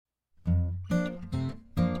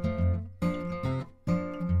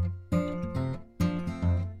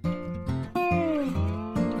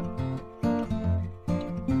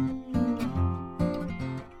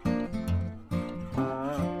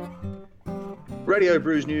Radio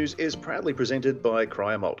Brews News is proudly presented by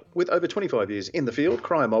Cryer Malt. With over 25 years in the field,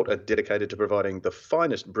 Cryer Malt are dedicated to providing the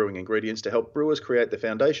finest brewing ingredients to help brewers create the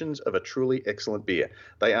foundations of a truly excellent beer.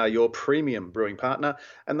 They are your premium brewing partner,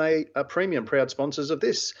 and they are premium proud sponsors of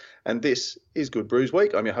this. And this is Good Brews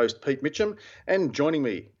Week. I'm your host, Pete Mitchell, and joining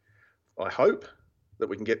me, I hope that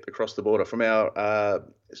we can get across the border from our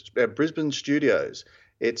Brisbane studios,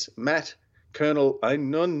 it's Matt Colonel I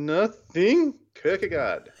Know Nothing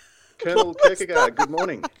Kierkegaard. Colonel Kierkegaard, good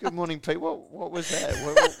morning. Good morning, Pete. What was that?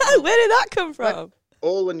 Where did that come from?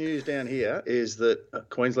 All the news down here is that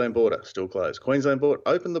Queensland border still closed. Queensland border,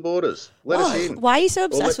 open the borders. Let us in. Why are you so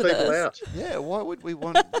obsessed or with let people us? out. Yeah, why would we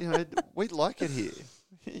want, we like it here.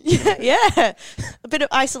 Yeah. A bit of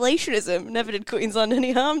isolationism never did Queensland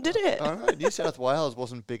any harm, did it? I know, New South Wales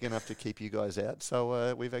wasn't big enough to keep you guys out,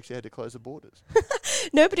 so we've actually had to close the borders.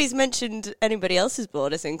 Nobody's mentioned anybody else's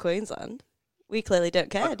borders in Queensland. We clearly don't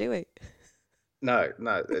care, do we? No,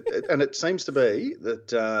 and it seems to be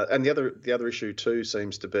that, and the other issue too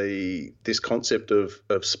seems to be this concept of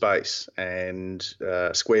space and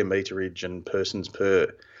square meterage and persons per,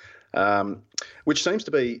 which seems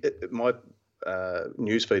to be my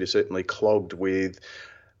newsfeed is certainly clogged with,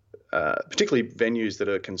 particularly venues that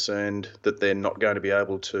are concerned that they're not going to be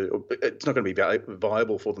able to, it's not going to be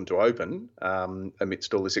viable for them to open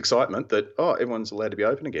amidst all this excitement that everyone's allowed to be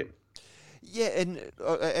open again. Yeah, and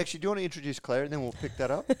actually, do you want to introduce Claire and then we'll pick that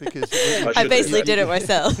up? Because I basically did it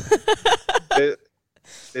myself.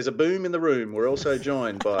 There's a boom in the room. We're also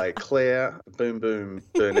joined by Claire Boom Boom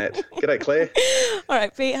Burnett. G'day, Claire. All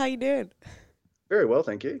right, Pete, how you doing? Very well,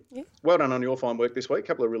 thank you. Yeah. Well done on your fine work this week. A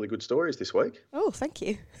couple of really good stories this week. Oh, thank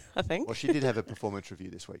you, I think. Well, she did have a performance review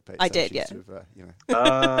this week, Pete. I so did, she's yeah. Sort of,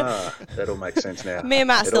 That all makes sense now. Me and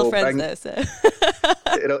Matt still friends though, so.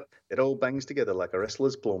 It all bangs together like a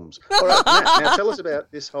wrestler's plums. All right, Matt, now tell us about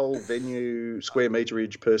this whole venue, square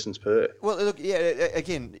meterage, persons per. Well, look, yeah,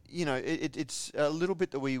 again, it's a little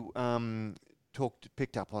bit that we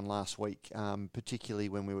picked up on last week, particularly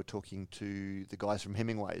when we were talking to the guys from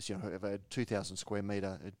Hemingway's, who have a 2,000 square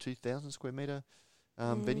metre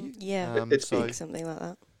venue. Yeah, it's big, something like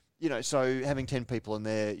that. So having 10 people in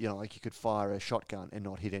there, like you could fire a shotgun and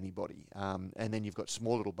not hit anybody. And then you've got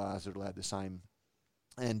small little bars that allow the same.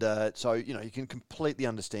 And so, you can completely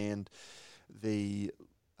understand the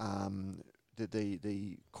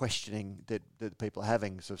questioning that people are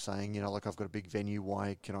having, sort of saying, like, I've got a big venue,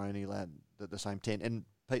 why can I only allow the same 10? And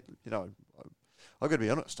Pete, I've got to be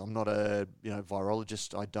honest, I'm not a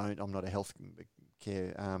virologist. I'm not a health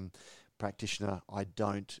care practitioner. I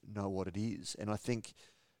don't know what it is. And I think,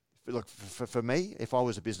 look, for me, if I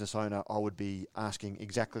was a business owner, I would be asking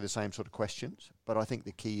exactly the same sort of questions. But I think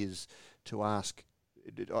the key is to ask,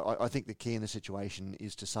 I think the key in the situation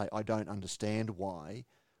is to say, I don't understand why,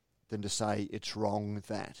 than to say it's wrong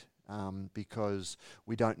that, because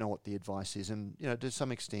we don't know what the advice is. And, to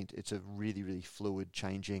some extent, it's a really, really fluid,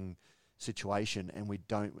 changing situation, and we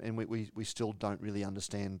still don't really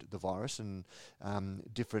understand the virus, and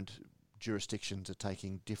different jurisdictions are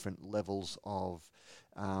taking different levels of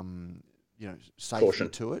safety caution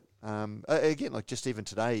to it. Again, like just even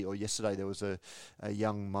today or yesterday, there was a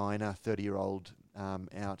young miner, 30-year-old,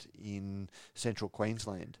 out in central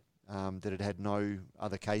Queensland that had no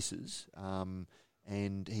other cases,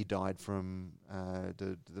 and he died from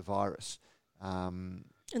the virus. And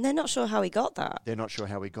they're not sure how he got that. They're not sure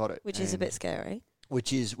how he got it. Which is a bit scary.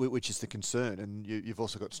 Which is the concern. And you've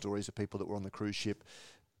also got stories of people that were on the cruise ship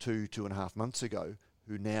 2.5 months ago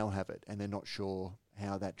who now have it, and they're not sure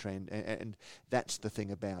how that trend. And that's the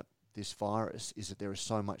thing about this virus, is that there is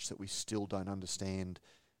so much that we still don't understand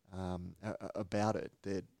about it.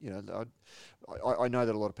 That I know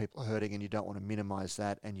that a lot of people are hurting, and you don't want to minimise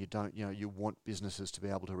that, and you don't, you want businesses to be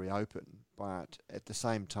able to reopen, but at the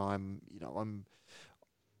same time, I'm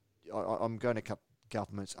going to cut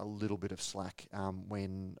governments a little bit of slack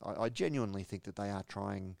when I genuinely think that they are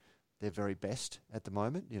trying their very best at the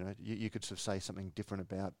moment. You could sort of say something different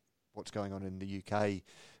about what's going on in the UK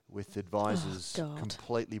with advisors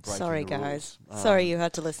completely breaking the rules. Sorry, guys. Sorry you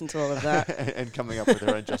had to listen to all of that. and coming up with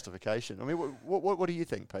their own justification. I mean, what do you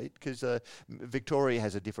think, Pete? Because Victoria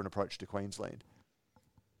has a different approach to Queensland.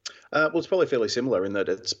 Well, it's probably fairly similar in that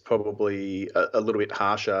it's probably a little bit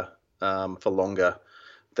harsher for longer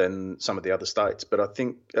than some of the other states. But I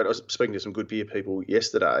think, I was speaking to some good beer people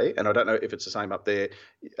yesterday, and I don't know if it's the same up there.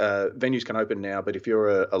 Venues can open now, but if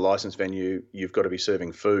you're a licensed venue, you've got to be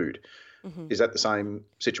serving food. Mm-hmm. Is that the same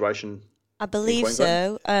situation? I believe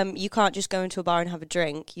so. You can't just go into a bar and have a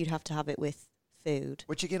drink. You'd have to have it with food.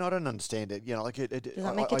 Which again, I don't understand it. Does that make a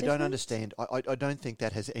difference? I don't understand. I don't think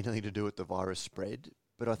that has anything to do with the virus spread.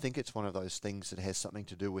 but I think it's one of those things that has something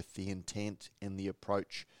to do with the intent and the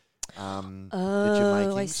approach that you're making.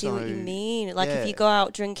 Oh, I see what you mean. Like if you go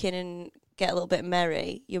out drinking and get a little bit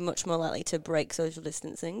merry, you're much more likely to break social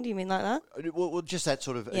distancing. Do you mean like that? Well, just that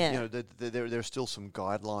sort of, there are still some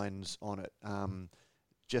guidelines on it,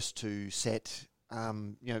 just to set,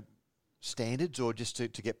 standards, or just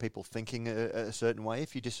to get people thinking a certain way.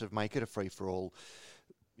 If you just sort of make it a free-for-all,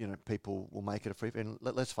 people will make it a free. And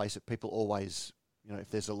let's face it, people always,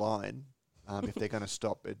 if there's a line, if they're going to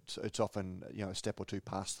stop, it's often a step or two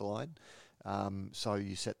past the line. So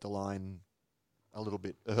you set the line a little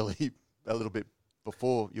bit early, a little bit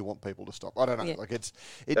before you want people to stop. I don't know. Yeah. Like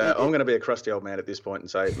I'm going to be a crusty old man at this point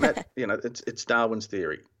and say, Matt, it's Darwin's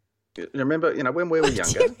theory. Remember, when we were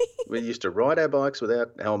younger, we used to ride our bikes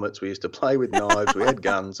without helmets. We used to play with knives. We had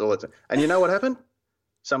guns, all that. And you know what happened?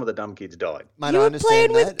 Some of the dumb kids died. Mate, You I were understand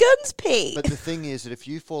playing with that, guns, Pete. but the thing is that if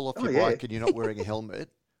you fall off your bike and you're not wearing a helmet,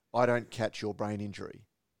 I don't catch your brain injury.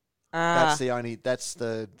 That's the only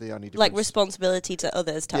difference. Like responsibility to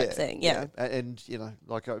others type thing. Yeah. And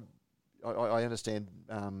like I understand.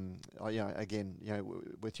 Again,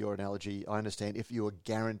 with your analogy, I understand if you were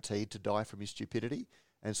guaranteed to die from your stupidity,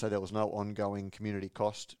 and so there was no ongoing community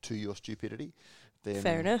cost to your stupidity, then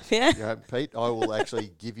Fair enough, yeah. Pete, I will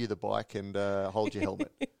actually give you the bike and hold your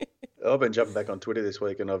helmet. I've been jumping back on Twitter this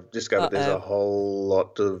week, and I've discovered there's a whole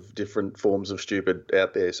lot of different forms of stupid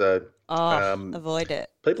out there. So avoid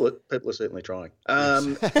it. people are certainly trying.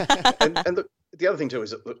 And the other thing too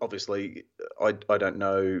is that obviously I don't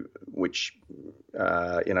know which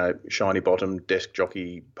shiny bottom desk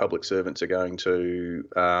jockey public servants are going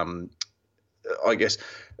to I guess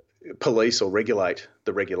police or regulate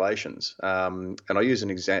the regulations. And I use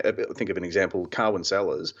think of an example, Carwyn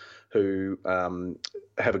Sellers, who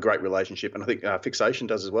have a great relationship, and I think Fixation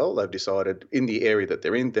does as well. They've decided in the area that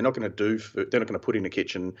they're in, they're not going to put in a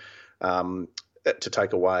kitchen to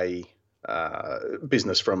take away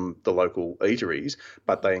business from the local eateries,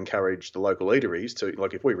 but they encourage the local eateries to,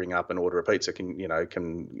 like, if we ring up and order a pizza,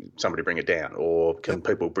 can somebody bring it down, or can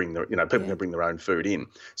people bring can bring their own food in?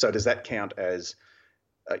 So does that count as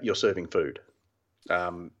you're serving food?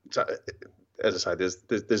 So as I say,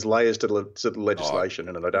 there's layers to the legislation,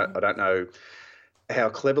 and I don't know how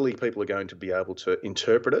cleverly people are going to be able to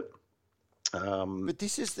interpret it. But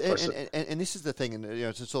this is and this is the thing, and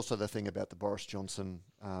it's also the thing about the Boris Johnson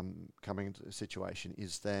coming into the situation,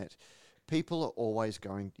 is that people are always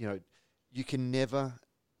going. You can never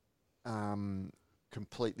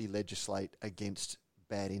completely legislate against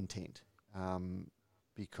bad intent,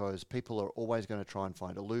 because people are always going to try and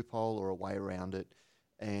find a loophole or a way around it,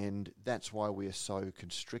 and that's why we are so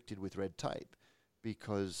constricted with red tape.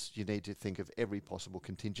 Because you need to think of every possible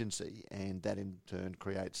contingency, and that in turn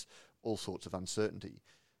creates all sorts of uncertainty.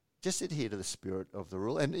 Just adhere to the spirit of the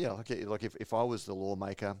rule. And like if I was the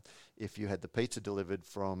lawmaker, if you had the pizza delivered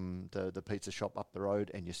from the pizza shop up the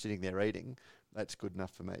road and you're sitting there eating, that's good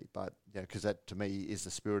enough for me. But because that to me is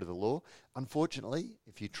the spirit of the law. Unfortunately,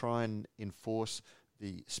 if you try and enforce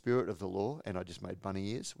the spirit of the law, and I just made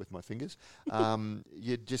bunny ears with my fingers,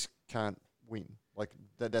 you just can't win. Like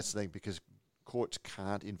that's the thing, because courts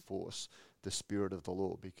can't enforce the spirit of the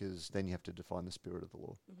law, because then you have to define the spirit of the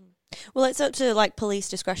law. Mm-hmm. Well, it's up to police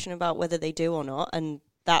discretion about whether they do or not, and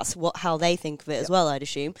that's how they think of it as well, I'd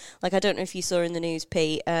assume. Like, I don't know if you saw in the news,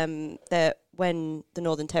 Pete, that when the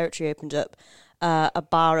Northern Territory opened up, a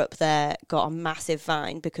bar up there got a massive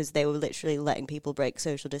fine because they were literally letting people break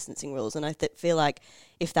social distancing rules. And I feel like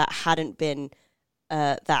if that hadn't been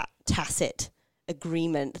that tacit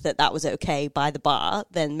agreement that was okay by the bar,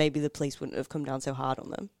 then maybe the police wouldn't have come down so hard on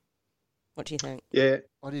them. What do you think? Yeah.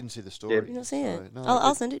 I didn't see the story. You not see it? No,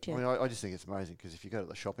 I'll send it to you. I mean, I just think it's amazing, because if you go to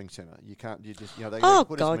the shopping centre, you can't. You just they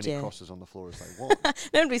put as many crosses on the floor as they want.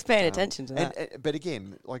 Nobody's paying attention to that. But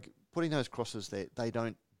again, like putting those crosses there, they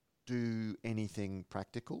don't do anything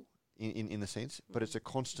practical in the sense, but it's a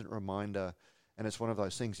constant reminder. And it's one of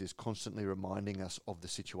those things, is constantly reminding us of the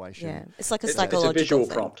situation. Yeah, it's like a psychological it's a visual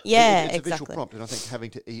thing. prompt. Yeah, it's a exactly. visual prompt. And I think having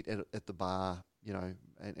to eat at the bar,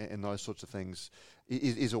 and those sorts of things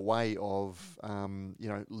is a way of,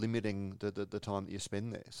 limiting the time that you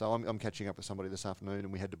spend there. So I'm catching up with somebody this afternoon,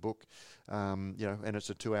 and we had to book, and it's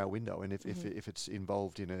a 2-hour window. And if it's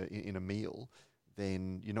involved in a meal,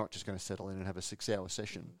 then you're not just going to settle in and have a 6-hour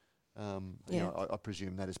session. I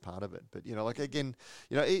presume that is part of it. But, again,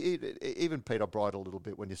 even Pete, I bridled a little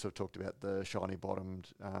bit when you sort of talked about the shiny-bottomed,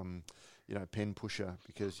 pen pusher,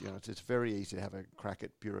 because, it's very easy to have a crack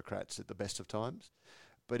at bureaucrats at the best of times.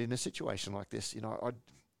 But in a situation like this,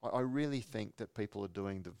 I really think that people are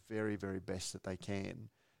doing the very, very best that they can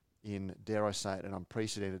in, dare I say it, an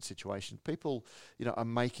unprecedented situation. People, are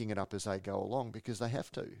making it up as they go along because they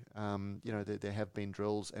have to. There have been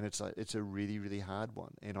drills, and it's a really, really hard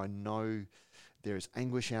one. And I know there is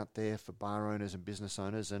anguish out there for bar owners and business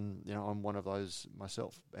owners, and I'm one of those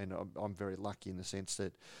myself. And I'm very lucky in the sense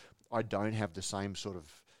that I don't have the same sort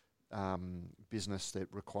of business that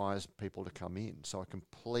requires people to come in. So I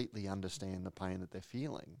completely understand the pain that they're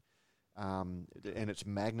feeling, and it's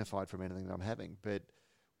magnified from anything that I'm having. But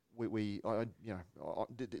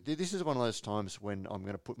this is one of those times when I'm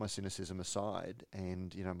going to put my cynicism aside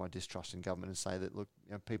and my distrust in government and say that look,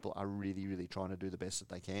 people are really, really trying to do the best that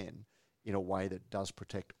they can in a way that does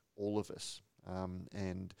protect all of us.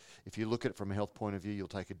 And if you look at it from a health point of view, you'll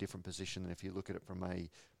take a different position than if you look at it from a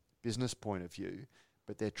business point of view.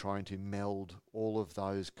 But they're trying to meld all of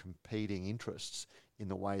those competing interests in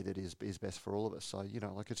the way that is best for all of us. So,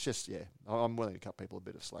 it's just, I'm willing to cut people a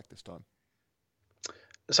bit of slack this time.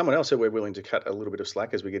 Someone else who we're willing to cut a little bit of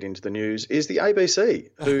slack as we get into the news is the ABC,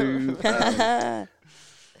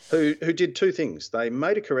 who did two things. They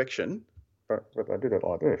made a correction, but they did it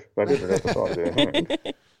like this. They did it at the side of their hand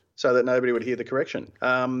so that nobody would hear the correction.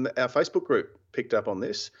 Our Facebook group picked up on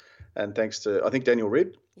this, and thanks to, I think, Daniel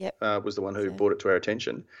Ridd was the one who brought it to our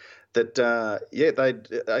attention, that,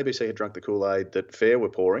 ABC had drunk the Kool-Aid that FARE were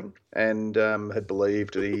pouring and had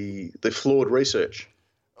believed the flawed research.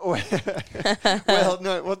 Well,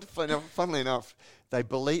 no. Funnily enough,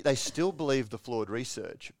 they still believe the flawed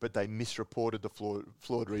research, but they misreported the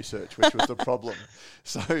flawed research, which was the problem.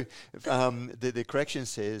 So the correction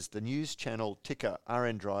says the news channel Ticker,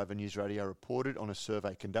 RN Drive, and News Radio reported on a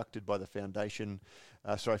survey conducted by the foundation.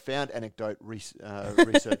 Found anecdote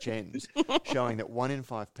research ends showing that 1 in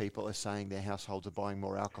 5 people are saying their households are buying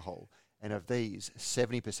more alcohol, and of these,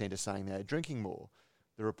 70% are saying they are drinking more.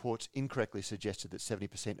 The reports incorrectly suggested that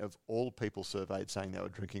 70% of all people surveyed saying they were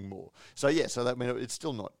drinking more. So that it's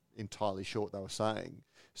still not entirely sure what they were saying.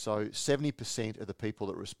 So 70% of the people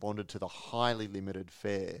that responded to the highly limited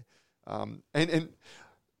FARE, and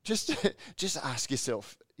just ask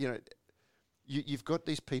yourself, you've got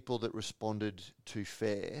these people that responded to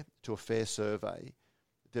a FARE survey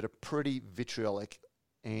that are pretty vitriolic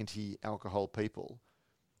anti-alcohol people.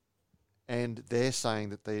 And they're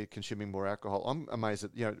saying that they're consuming more alcohol. I'm amazed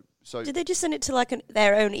that, So did they just send it to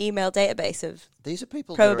their own email database of these are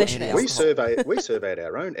people prohibitionists? We surveyed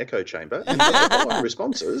our own echo chamber, and the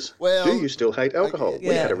responses. Well, do you still hate alcohol? We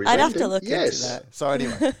had a I'd have to look into that. So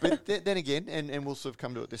anyway, but then again, and we'll sort of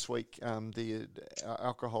come to it this week. The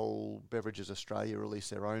Alcohol Beverages Australia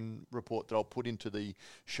released their own report that I'll put into the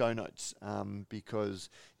show notes because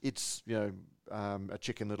it's a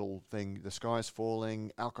Chicken Little thing. The sky's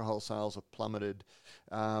falling. Alcohol sales have plummeted,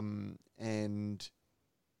 and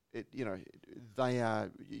they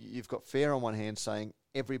are. You've got FARE on one hand saying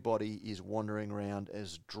everybody is wandering around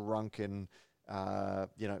as drunken,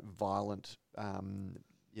 violent,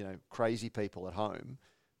 crazy people at home.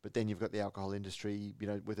 But then you've got the alcohol industry,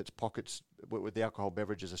 with its pockets, with the Alcohol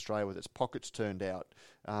Beverages Australia, with its pockets turned out,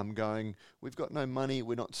 going, we've got no money,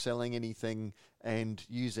 we're not selling anything, and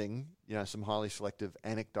using, some highly selective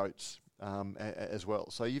anecdotes as well.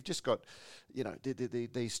 So you've just got,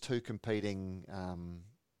 these two competing,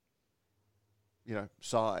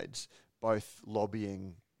 sides, both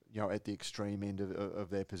lobbying, at the extreme end of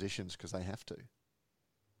their positions because they have to.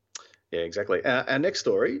 Yeah, exactly. Our next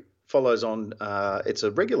story follows on, it's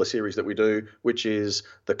a regular series that we do, which is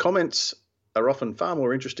the comments are often far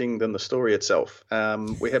more interesting than the story itself.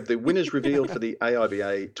 We have the winners revealed for the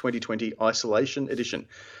AIBA 2020 Isolation Edition.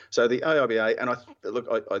 So the AIBA, and I'm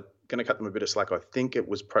going to cut them a bit of slack. I think it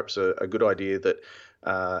was perhaps a good idea that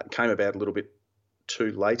came about a little bit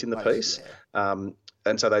too late in the piece. Yeah.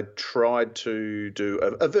 And so they tried to do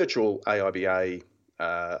a virtual AIBA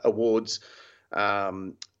awards.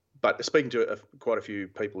 But speaking to quite a few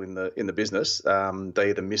people in the business, they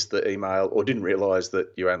either missed the email or didn't realise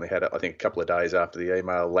that you only had, I think, a couple of days after the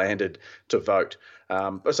email landed to vote.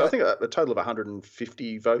 So I think a total of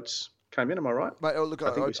 150 votes came in. Am I right? Mate, look,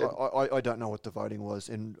 I don't know what the voting was,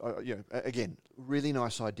 and again, really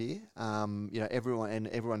nice idea.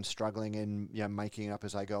 Everyone's struggling and making it up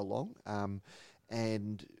as they go along.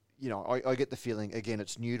 And I get the feeling, again,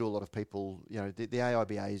 it's new to a lot of people. The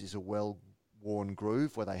AIBAs is a well-worn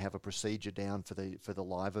groove where they have a procedure down for the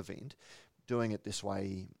live event. Doing it this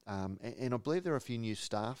way, and I believe there are a few new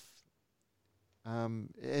staff.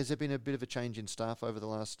 Has there been a bit of a change in staff over the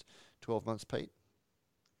last 12 months, Pete?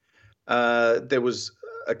 There was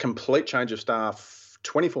a complete change of staff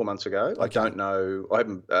 24 months ago. Okay. I don't know. I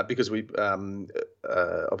haven't because we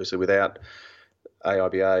obviously without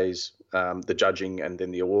AIBAs the judging and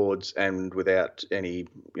then the awards, and without any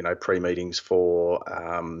pre-meetings for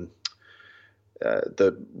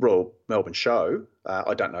the Royal Melbourne Show.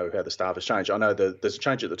 I don't know how the staff has changed. I know there's a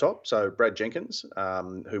change at the top. So Brad Jenkins,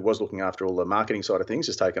 who was looking after all the marketing side of things,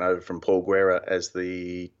 has taken over from Paul Guerra as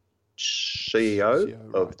the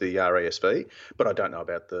CEO of the RASV, but I don't know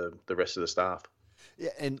about the rest of the staff. Yeah,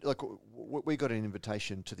 and like we got an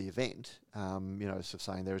invitation to the event, sort of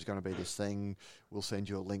saying there is going to be this thing. We'll send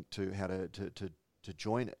you a link to how to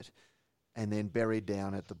join it. And then buried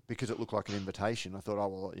down because it looked like an invitation, I thought,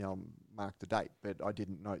 mark the date, but I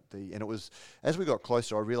didn't note and it was, as we got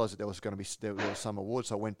closer, I realised that there was some awards,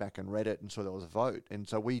 so I went back and read it and saw there was a vote. And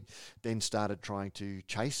so we then started trying to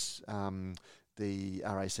chase the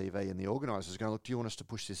RACV and the organisers, going, look, do you want us to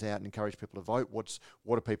push this out and encourage people to vote?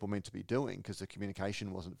 What are people meant to be doing? Because the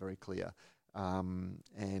communication wasn't very clear.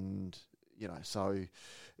 So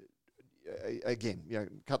again,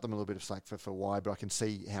 cut them a little bit of slack for why, but I can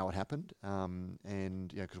see how it happened,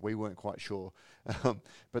 because we weren't quite sure.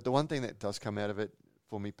 But the one thing that does come out of it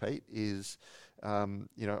for me, Pete, is, I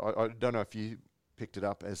don't know if you picked it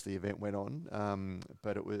up as the event went on,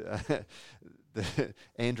 but it was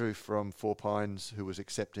Andrew from Four Pines, who was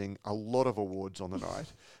accepting a lot of awards on the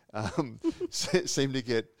night, seemed to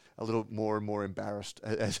get a little more and more embarrassed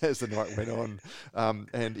as the night went on.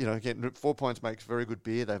 Again, Four Pines makes very good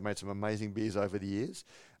beer. They've made some amazing beers over the years.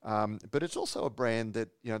 But it's also a brand that,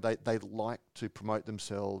 they like to promote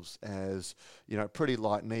themselves as, pretty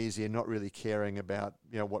light and easy and not really caring about,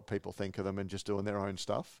 what people think of them and just doing their own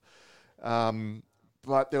stuff.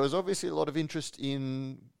 But there was obviously a lot of interest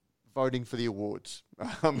in voting for the awards.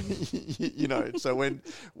 So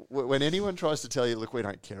when anyone tries to tell you, look, we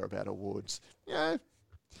don't care about awards,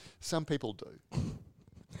 some people do.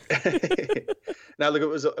 No, look, it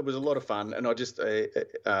was a lot of fun, and I just,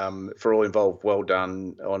 for all involved, well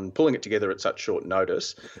done on pulling it together at such short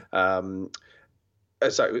notice.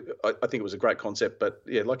 So I think it was a great concept, but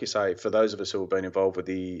yeah, like you say, for those of us who have been involved with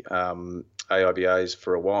the AIBAs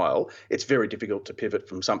for a while, it's very difficult to pivot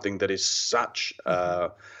from something that is such.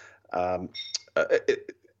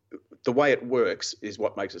 The way it works is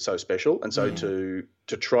what makes it so special, and so to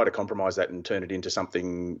try to compromise that and turn it into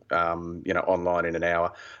something online in an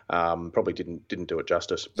hour probably didn't do it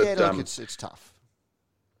justice. But it's tough.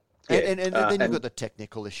 Yeah, and then you've got the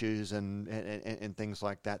technical issues and things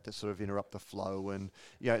like that sort of interrupt the flow, and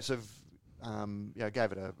sort of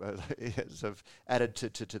gave it a sort of added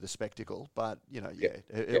to the spectacle. But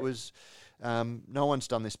it was. No one's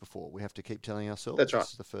done this before. We have to keep telling ourselves. That's right.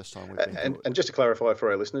 This is the first time we've been through it. And just to clarify for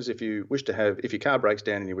our listeners, if your car breaks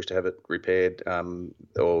down and you wish to have it repaired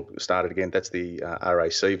or started again, that's the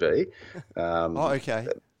RACV. Okay.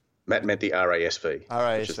 Matt meant the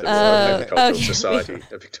RASV, which is the Agricultural Society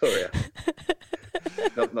of Victoria,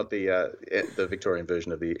 not the Victorian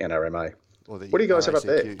version of the NRMA. What do you guys have up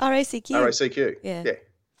there? RACQ. RACQ. Yeah.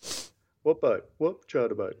 What boat? What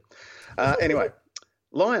charter boat? Anyway.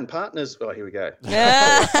 Lion Partners. Oh, here we go.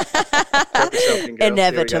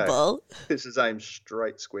 Inevitable. This is aimed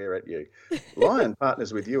straight square at you. Lion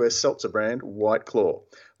partners with US seltzer brand White Claw.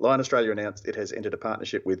 Lion Australia announced it has entered a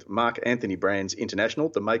partnership with Mark Anthony Brands International,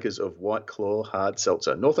 the makers of White Claw Hard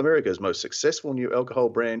Seltzer, North America's most successful new alcohol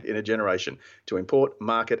brand in a generation, to import,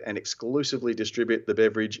 market, and exclusively distribute the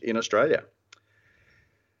beverage in Australia.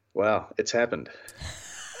 Wow, it's happened.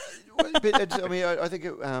 I think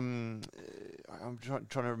I'm trying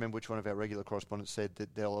to remember which one of our regular correspondents said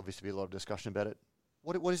that there'll obviously be a lot of discussion about it.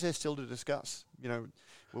 What is there still to discuss?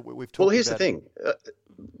 We've talked. Well, here's the thing: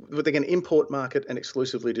 they can import, market, and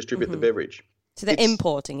exclusively distribute the beverage. So they're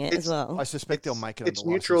importing it as well. I suspect they'll make it under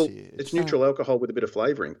neutral. license here. It's neutral alcohol with a bit of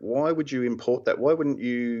flavouring. Why would you import that? Why wouldn't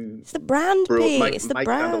you? It's the brand, it's the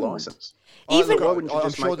brand. It under license. I'm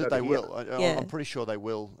sure that they will. I'm pretty sure they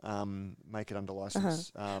will make it under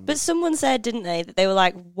license. But someone said, didn't they, that they were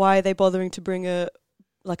like, why are they bothering to bring a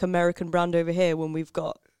American brand over here when we've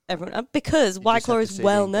got everyone? Because White Claw is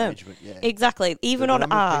well known. Yeah. Exactly. Even on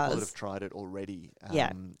people ours. that have tried it already.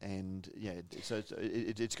 So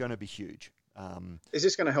it's going to be huge. Is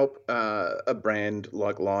this going to help a brand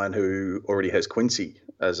like Lion, who already has Quincy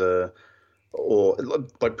as a, or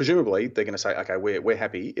like presumably they're going to say, okay, we're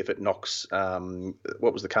happy if it knocks.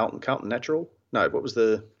 What was the Carlton Natural? No, what was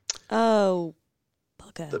the? Oh,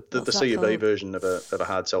 bugger. The CUB version of a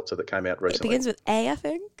hard seltzer that came out recently. It begins with A, I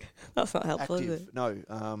think. That's not helpful, Active. is it? No.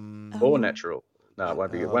 Or natural. No, it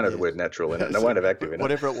won't be. It won't have the word natural in it. And it won't have active in it.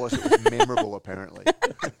 Whatever it was memorable, apparently.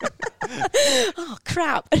 Oh,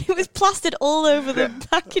 crap. And it was plastered all over the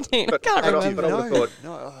packaging. I can't remember. But I would have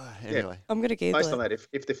thought, anyway. I'm going to Google based on that,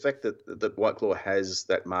 if the fact that White Claw has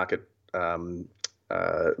that market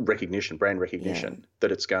recognition, brand recognition,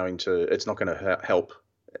 that it's not going to help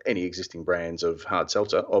any existing brands of hard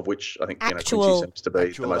seltzer, of which I think Quincy seems to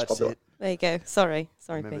be the most popular. It. There you go. Sorry,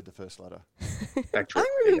 remembered the first letter. Actual, I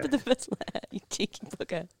remember the first letter, you cheeky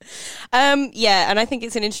bugger. Yeah, and I think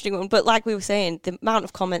it's an interesting one. But like we were saying, the amount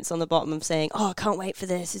of comments on the bottom of saying, "Oh, I can't wait for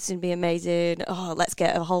this. It's going to be amazing. Oh, let's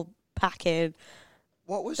get a whole pack in."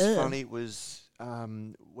 What was funny was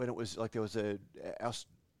when it was like there was our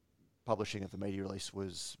publishing of the media release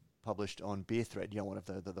was published on Beer Thread, one of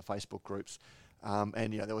the Facebook groups.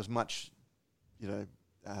 And there was much,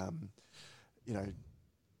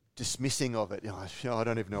 dismissing of it. I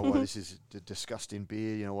don't even know why this is discussed in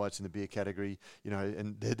beer. Why it's in the beer category.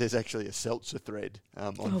 And there's actually a seltzer thread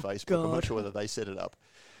on Facebook. God. I'm not sure whether they set it up,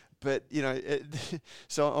 but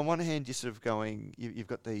so on one hand, you're sort of going. You've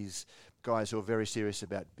got these guys who are very serious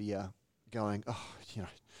about beer, going,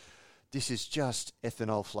 this is just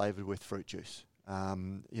ethanol flavored with fruit juice. I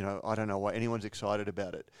don't know why anyone's excited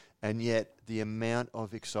about it. And yet the amount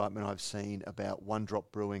of excitement I've seen about One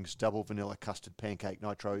Drop Brewing's double vanilla custard pancake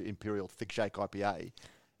nitro imperial thick shake IPA,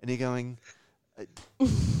 and you're going,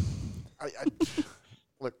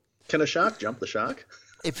 look. Can a shark jump the shark?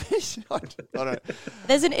 I don't.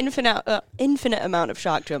 There's an infinite amount of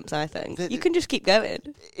shark jumps, I think. You can just keep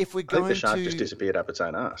going. If we're I think the shark just disappeared up its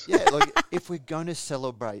own ass. Yeah, like if we're going to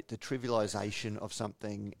celebrate the trivialisation of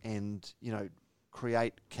something and,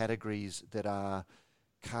 create categories that are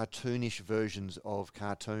cartoonish versions of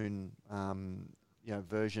cartoon,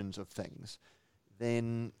 versions of things,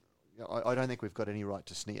 then I don't think we've got any right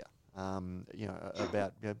to sneer,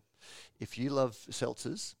 about, if you love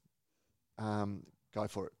seltzers, go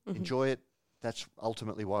for it. Mm-hmm. Enjoy it. That's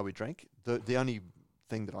ultimately why we drink. The only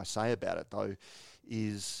thing that I say about it, though,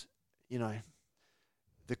 is,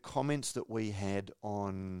 the comments that we had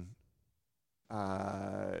on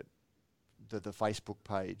the Facebook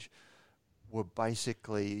page were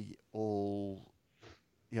basically all,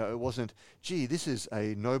 it wasn't, gee, this is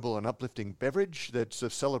a noble and uplifting beverage that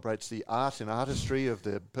sort of celebrates the art and artistry of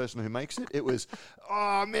the person who makes it. It was,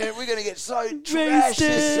 oh man, we're going to get so trash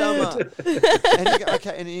this summer.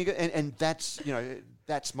 and that's,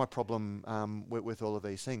 that's my problem with all of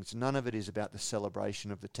these things. None of it is about the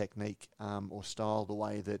celebration of the technique or style, the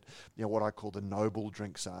way that, what I call the noble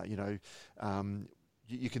drinks are.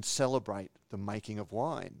 You can celebrate the making of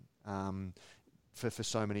wine for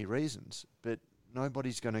so many reasons, but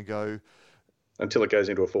nobody's going to go until it goes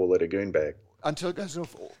into a 4-litre goon bag. Until it goes into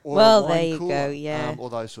there you go, yeah, or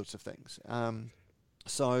those sorts of things.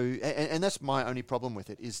 So, and that's my only problem with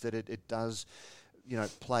it, is that it does,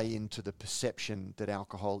 play into the perception that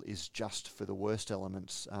alcohol is just for the worst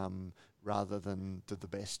elements rather than the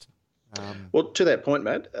best. Well, to that point,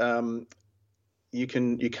 Matt. You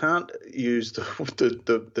can't use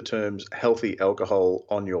the terms healthy alcohol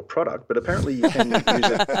on your product, but apparently you can use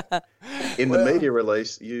it in the media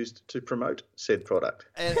release used to promote said product.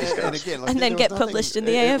 And again, and then get published in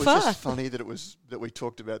the AFR. It was just funny that we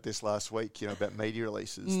talked about this last week, about media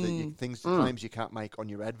releases, that claims you can't make on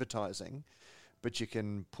your advertising, but you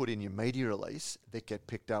can put in your media release that get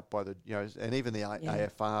picked up by the, and even the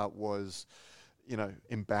AFR was,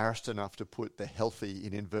 embarrassed enough to put the healthy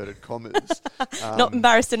in inverted commas. Not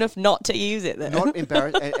embarrassed enough not to use it, though. Not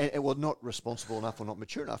embarrassed, well, not responsible enough or not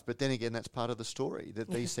mature enough. But then again, that's part of the story, that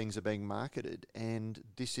these things are being marketed. And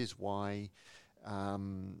this is why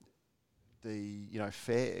the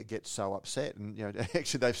fair gets so upset. And,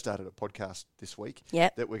 actually they've started a podcast this week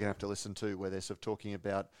that we're going to have to listen to, where they're sort of talking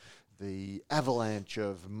about the avalanche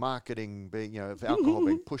of marketing being, of alcohol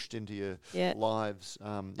being pushed into your lives.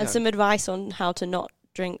 And some advice on how to not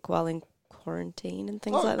drink while in quarantine and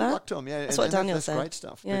things like that. Good luck to them, yeah. That's what Daniel said. That's great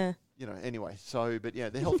stuff. Yeah. But, anyway,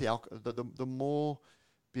 the healthy alcohol, the more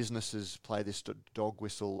businesses play this dog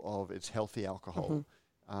whistle of it's healthy alcohol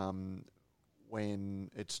when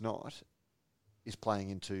it's not, is playing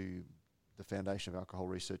into the Foundation of Alcohol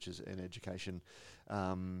Researchers and Education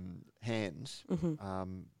hands.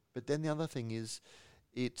 But then the other thing is,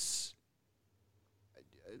 it's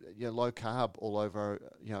low carb all over,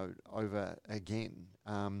 over again.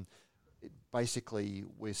 Basically,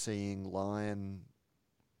 we're seeing Lion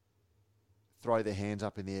throw their hands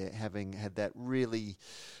up in the air, having had that really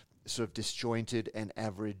sort of disjointed and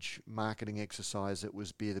average marketing exercise that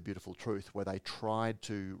was Beer the Beautiful Truth, where they tried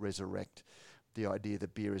to resurrect the idea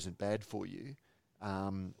that beer isn't bad for you,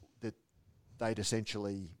 that they'd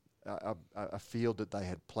essentially a field that they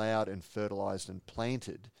had ploughed and fertilised and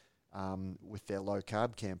planted with their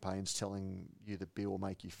low-carb campaigns, telling you that beer will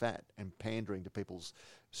make you fat and pandering to people's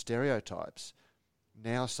stereotypes.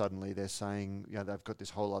 now suddenly they're saying, they've got this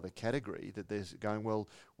whole other category that they're going, well,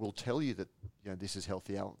 we'll tell you that, this is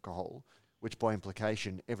healthy alcohol, which by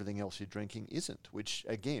implication everything else you're drinking isn't, which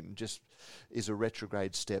again just is a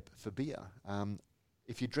retrograde step for beer.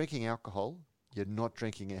 If you're drinking alcohol, you're not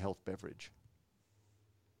drinking a health beverage.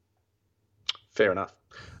 Fair enough.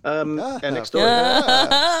 And next story.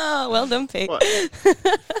 Well done, Pete.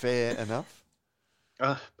 Fair enough.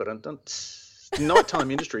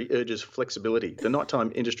 Nighttime industry urges flexibility. The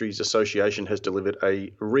Nighttime Industries Association has delivered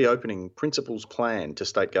a reopening principles plan to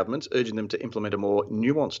state governments, urging them to implement a more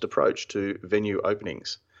nuanced approach to venue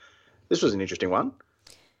openings. This was an interesting one.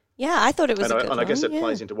 Yeah, I thought it was a good one. And I guess it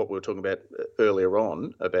plays into what we were talking about earlier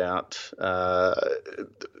on about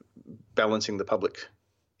balancing the public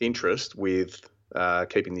interest with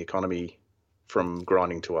keeping the economy from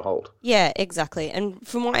grinding to a halt. Yeah, exactly. And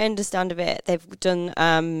from what I understand of it, they've done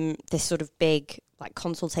this sort of big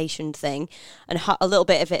consultation thing, and a little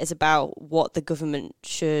bit of it is about what the government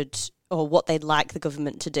should, or what they'd like the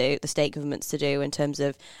government to do, the state governments to do in terms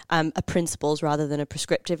of a principles rather than a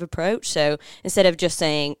prescriptive approach. So instead of just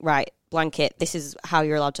saying, right, blanket, this is how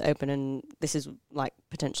you're allowed to open and this is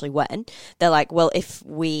potentially when, they're like, well, if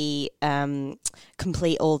we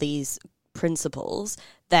complete all these principles,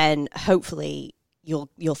 then hopefully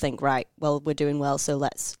you'll think, right, well, we're doing well, so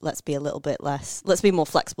let's be a little bit less, let's be more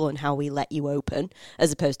flexible in how we let you open,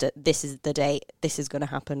 as opposed to this is the date, this is going to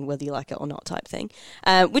happen whether you like it or not type thing,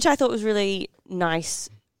 which I thought was really nice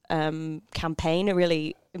campaign, a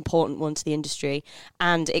really important one to the industry,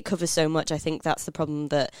 and it covers so much. I think that's the problem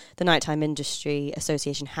that the Nighttime Industry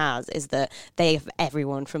Association has, is that they have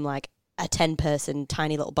everyone from a 10-person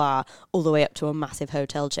tiny little bar all the way up to a massive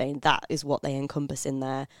hotel chain. That is what they encompass in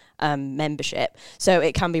their membership. So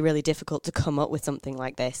it can be really difficult to come up with something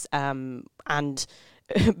like this and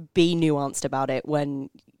be nuanced about it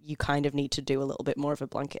when you kind of need to do a little bit more of a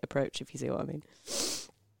blanket approach, if you see what I mean.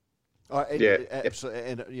 Absolutely.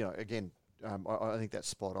 And, again, I think that's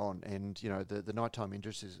spot on. And, the Nighttime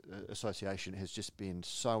Industries Association has just been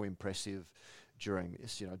so impressive during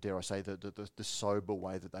this, dare I say, the sober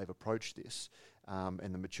way that they've approached this,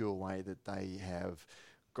 and the mature way that they have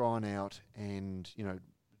gone out and,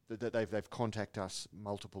 that they've contacted us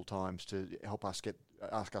multiple times to help us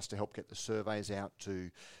ask us to help get the surveys out to,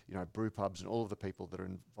 brew pubs and all of the people that are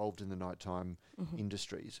involved in the nighttime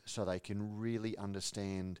industries, so they can really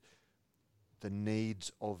understand the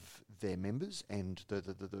needs of their members, and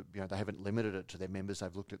they haven't limited it to their members.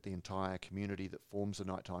 They've looked at the entire community that forms the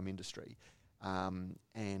nighttime industry.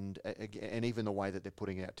 And even the way that they're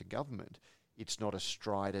putting it out to government, it's not a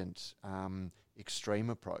strident,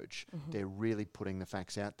 extreme approach. They're really putting the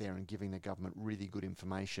facts out there and giving the government really good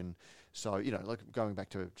information. So, going back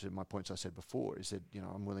to my points I said before, is that,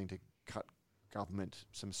 I'm willing to cut government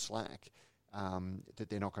some slack, that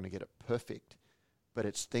they're not going to get it perfect. But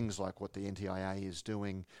it's things like what the NTIA is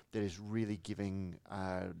doing that is really giving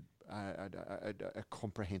a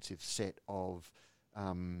comprehensive set of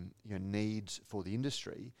needs for the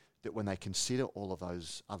industry, that when they consider all of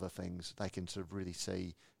those other things, they can sort of really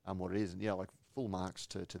see what it is. And, full marks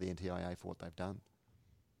to the NTIA for what they've done.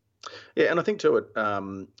 Yeah, and I think to it,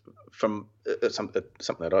 from something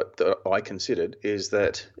that I considered is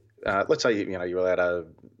that, let's say, you're allowed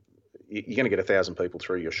you're going to get 1,000 people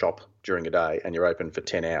through your shop during a day and you're open for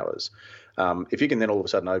 10 hours. If you can then all of a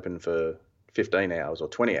sudden open for 15 hours or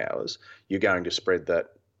 20 hours, you're going to spread that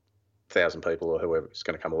 1,000 people or whoever is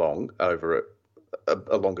going to come along over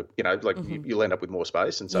a longer, you'll end up with more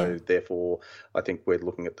space. And so therefore, I think we're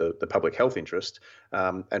looking at the public health interest,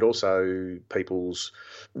 and also people's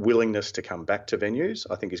willingness to come back to venues,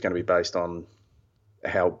 I think is going to be based on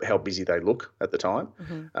how busy they look at the time.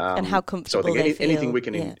 And how comfortable so I think they feel. Anything we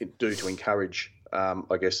can do to encourage,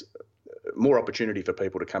 I guess, more opportunity for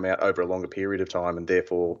people to come out over a longer period of time and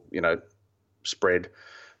therefore, spread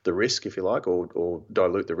the risk, if you like, or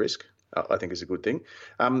dilute the risk, I think is a good thing.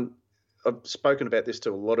 I've spoken about this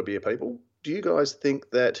to a lot of beer people. Do you guys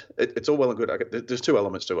think that it's all well and good? There's two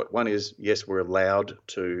elements to it. One is, yes, we're allowed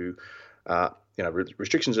to,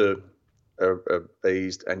 restrictions are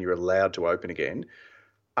eased and you're allowed to open again.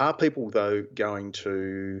 Are people, though, going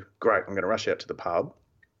to, great, I'm going to rush out to the pub,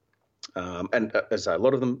 and as a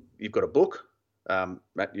lot of them, you've got a book.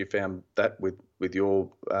 Matt, you found that with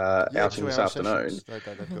your outing this afternoon.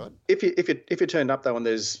 If you turned up though, and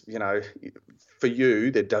there's, for you,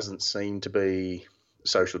 there doesn't seem to be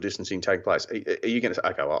social distancing taking place. Are you going to say,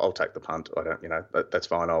 okay, well, I'll take the punt. I don't, that's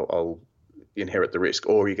fine. I'll inherit the risk,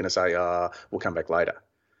 or are you going to say, we'll come back later?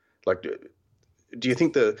 Do you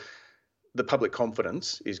think the public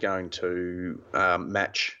confidence is going to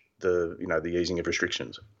match the easing of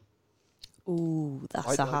restrictions? Ooh,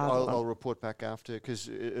 that's a hard one. I'll report back after, because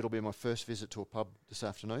it'll be my first visit to a pub this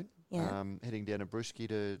afternoon. Yeah. Heading down to Brewski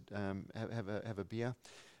to have a beer.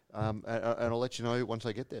 And I'll let you know once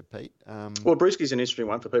I get there, Pete. Well, Brewski's an interesting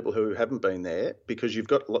one for people who haven't been there, because you've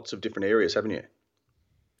got lots of different areas, haven't you?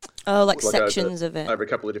 Oh, like sections of it. Over a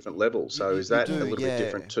couple of different levels. So is that a little bit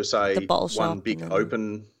different to, say, one big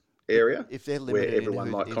open area if they're limited where everyone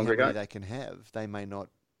might congregate? How many they can have, they may not,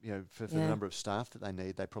 for the number of staff that they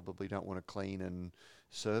need, they probably don't want to clean and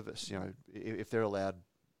service. If they're allowed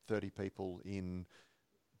 30 people in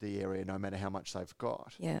the area, no matter how much they've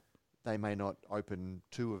got, they may not open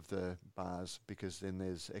 2 of the bars, because then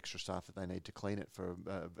there's extra staff that they need to clean it for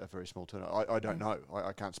a very small turnover. I don't know.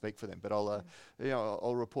 I can't speak for them, but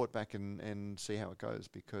I'll report back and see how it goes,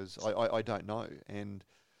 because I don't know. And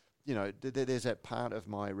there's that part of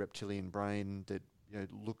my reptilian brain that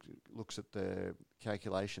looks at the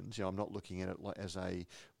calculations. I'm not looking at it as a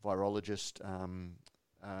virologist.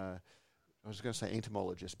 I was going to say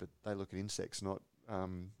entomologist, but they look at insects, not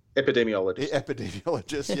epidemiologist.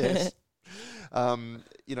 Epidemiologist, yes. I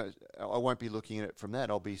won't be looking at it from that.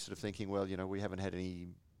 I'll be sort of thinking, well, we haven't had any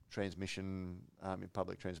transmission, in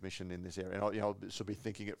public transmission in this area. And I'll sort of be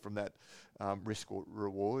thinking it from that risk or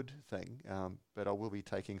reward thing. But I will be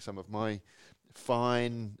taking some of my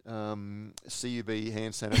fine CUB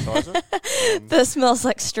hand sanitizer. That smells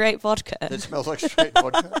like straight vodka. That smells like straight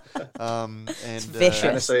vodka. It's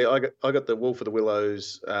vicious. See, I got the Wolf of the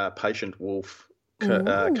Willows Patient Wolf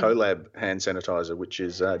collab hand sanitizer, which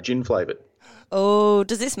is gin flavoured. Oh,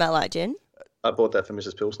 does it smell like gin? I bought that for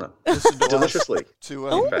Mrs. Pilsner. Deliciously.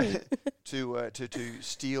 To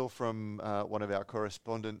steal from one of our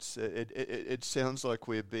correspondents, it sounds like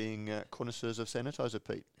we're being connoisseurs of sanitizer,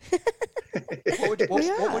 Pete. What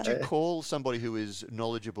would you call somebody who is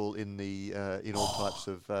knowledgeable in in all types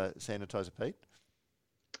of sanitizer, Pete?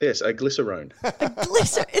 Yes, a glycerone.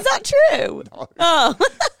 Is that true? No. Oh.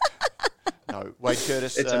 No, Wade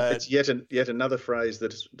Curtis. It's yet another phrase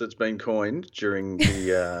that's been coined during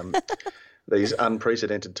the these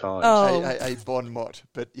unprecedented times. Oh. A bon mot,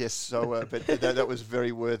 but yes. So, but that was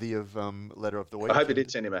very worthy of letter of the week. I hope you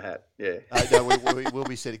did send him a hat. Yeah. No, we will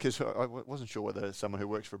be sending, because I wasn't sure whether someone who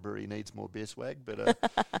works for a brewery needs more beer swag, but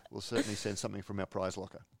we'll certainly send something from our prize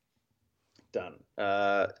locker. Done.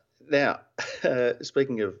 Now,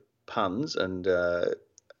 speaking of puns and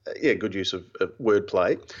good use of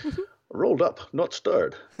wordplay. Rolled up, not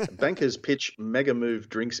stirred. Bankers pitch mega move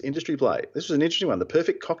drinks industry play. This was an interesting one. The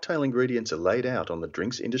perfect cocktail ingredients are laid out on the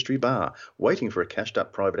drinks industry bar, waiting for a cashed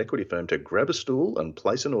up private equity firm to grab a stool and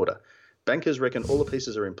place an order. Bankers reckon all the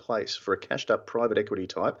pieces are in place for a cashed up private equity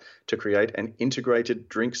type to create an integrated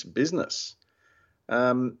drinks business.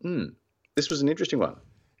 This was an interesting one.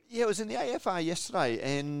 Yeah, it was in the AFR yesterday,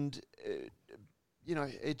 and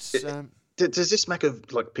it's. Does this smack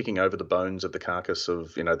of like picking over the bones of the carcass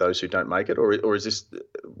of those who don't make it, or is this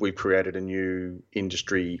we've created a new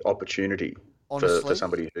industry opportunity for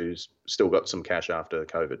somebody who's still got some cash after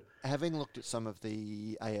COVID? Having looked at some of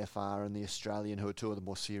the AFR and the Australian, who are two of the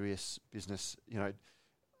more serious business,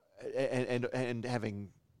 and having,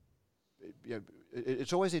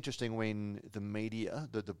 it's always interesting when the media,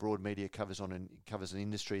 the broad media covers an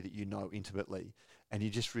industry that intimately, and you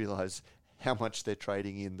just realise how much they're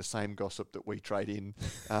trading in the same gossip that we trade in,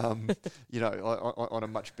 on a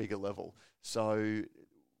much bigger level. So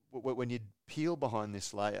when you peel behind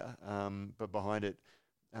this layer, but behind it,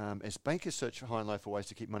 as bankers search high and low for ways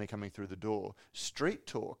to keep money coming through the door, street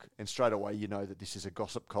talk, and straight away you know that this is a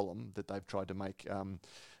gossip column that they've tried to make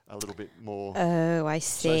a little bit more. Oh, I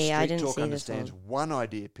see. So I didn't Talk see understands this one. one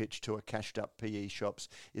idea pitch to a cashed-up PE shops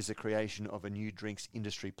is the creation of a new drinks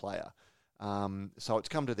industry player. So it's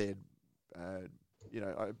come to their,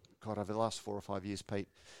 over the last 4 or 5 years, Pete,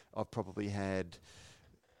 I've probably had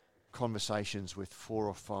conversations with 4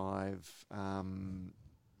 or 5,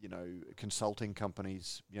 consulting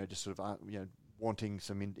companies, just sort of, wanting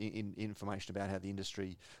some information about how the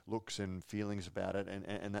industry looks and feelings about it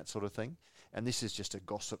and that sort of thing. And this is just a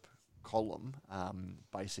gossip column,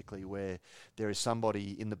 basically, where there is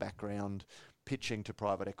somebody in the background pitching to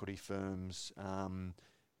private equity firms,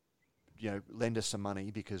 lend us some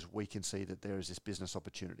money because we can see that there is this business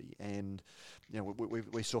opportunity. And,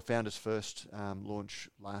 we saw Founders First launch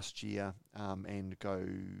last year and go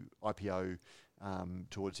IPO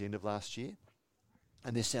towards the end of last year.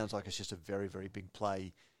 And this sounds like it's just a very, very big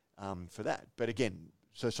play for that. But again,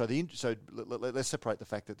 so let's separate the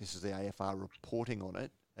fact that this is the AFR reporting on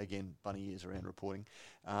it. Again, bunny ears around reporting.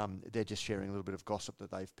 They're just sharing a little bit of gossip that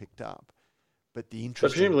they've picked up. But the But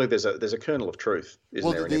interesting, presumably there's a kernel of truth, isn't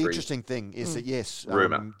well, there? the In every interesting thing is that yes,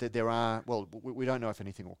 rumour. that there are. Well, we don't know if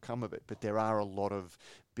anything will come of it, but there are a lot of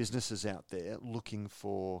businesses out there looking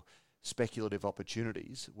for speculative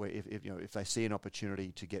opportunities where if they see an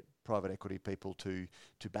opportunity to get private equity people to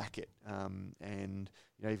back it, and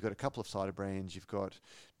you've got a couple of cider brands, you've got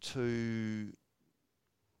two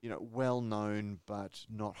well known but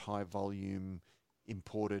not high volume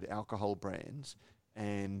imported alcohol brands,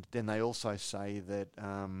 and then they also say that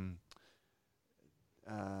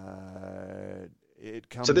it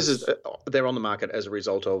comes. So this is they're on the market as a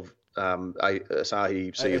result of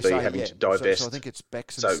Asahi CUB Asahi, having yeah. to divest. So I think it's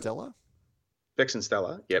Beck's and Stella. Beck's and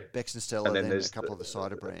Stella, yep. Beck's and Stella, And then then there's a couple of the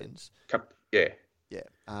cider brands. Yeah. Yeah.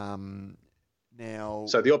 Now,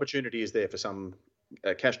 So the opportunity is there for some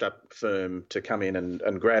cashed up firm to come in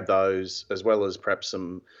and grab those, as well as perhaps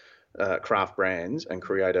some craft brands, and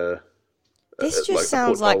create This just a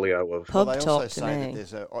sounds like portfolio of. pub they talk also to say that me.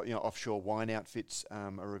 there's offshore wine outfits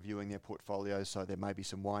are reviewing their portfolios, so there may be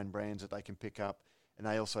some wine brands that they can pick up. And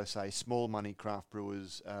they also say small money craft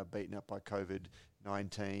brewers beaten up by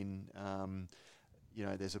COVID-19.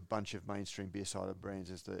 There's a bunch of mainstream beer cider brands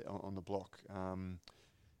on the block.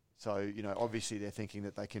 So obviously they're thinking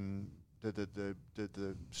that they can.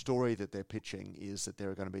 The story that they're pitching is that there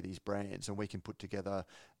are going to be these brands, and we can put together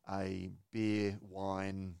a beer,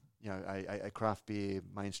 wine, a craft beer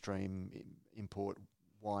mainstream import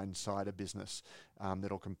wine cider business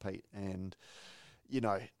that'll compete. And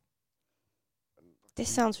This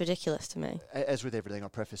sounds ridiculous to me. as with everything, I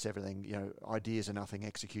preface everything. Ideas are nothing,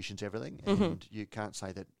 execution's everything, Mm-hmm. and you can't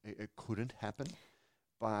say that it couldn't happen.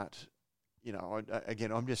 But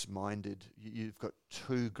I'm just minded. You've got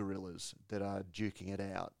two gorillas that are duking it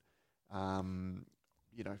out.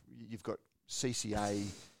 You've got CCA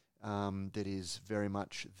that is very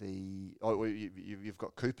much the. You've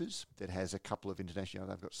got Coopers that has a couple of international.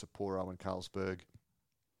 They've got Sapporo and Carlsberg,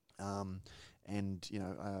 and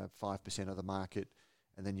 5% of the market.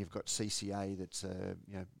 And then you've got CCA that's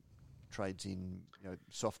trades in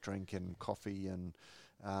soft drink and coffee and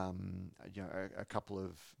a couple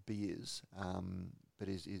of beers, but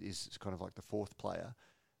is kind of like the fourth player.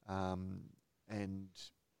 And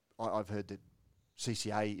I've heard that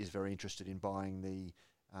CCA is very interested in buying the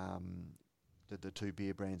two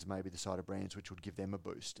beer brands, maybe the cider brands, which would give them a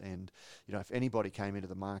boost. And if anybody came into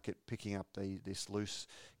the market picking up this loose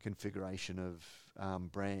configuration of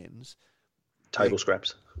brands. Table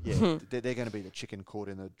scraps. Yeah, they're going to be the chicken caught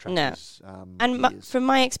in the tractors. From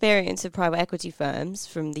my experience of private equity firms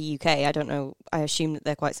from the UK, I don't know, I assume that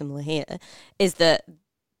they're quite similar here, is that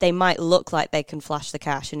they might look like they can flash the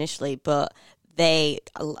cash initially, but they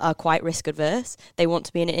are quite risk adverse. They want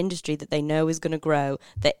to be in an industry that they know is going to grow,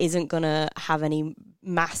 that isn't going to have any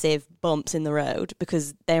massive bumps in the road,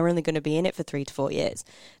 because they're only going to be in it for 3 to 4 years.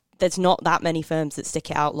 There's not that many firms that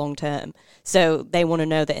stick it out long term. So they want to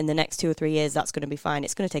know that in the next 2 or 3 years, that's going to be fine.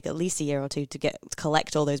 It's going to take at least a year or two to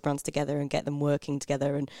collect all those brands together and get them working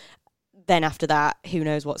together. And then after that, who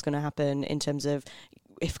knows what's going to happen in terms of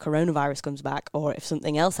if coronavirus comes back or if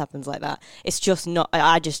something else happens like that. It's just not,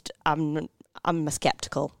 I'm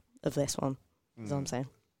skeptical of this one, is all I'm saying.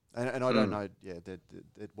 And I don't know, that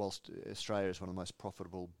whilst Australia is one of the most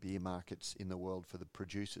profitable beer markets in the world for the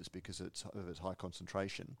producers because of its high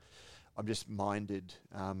concentration, I'm just minded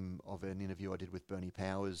of an interview I did with Bernie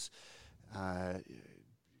Powers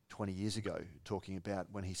 20 years ago, talking about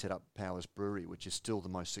when he set up Powers Brewery, which is still the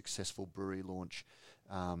most successful brewery launch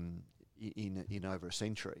in over a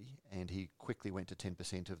century, and he quickly went to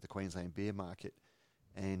 10% of the Queensland beer market.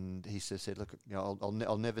 And he said, "Look,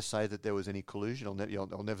 I'll never say that there was any collusion.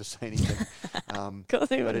 I'll never say anything."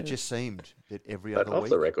 But it just seemed that every other off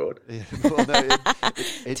week, the record. Yeah, well, no,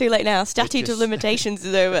 Too late now. Statute of limitations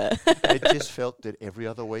is over. It just felt that every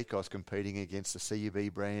other week I was competing against the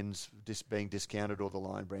CUB brands being discounted or the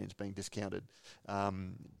Lion brands being discounted.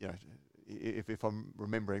 If I'm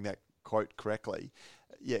remembering that quote correctly,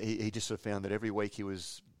 he just sort of found that every week he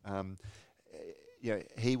was.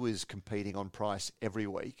 He was competing on price every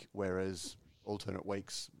week, whereas alternate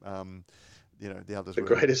weeks, the others were... The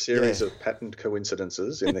greatest series of patent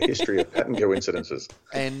coincidences in the history of patent coincidences.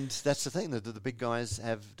 And that's the thing, the big guys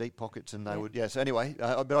have deep pockets and they would... Yeah, so anyway,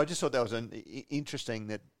 but I just thought that was interesting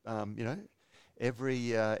that,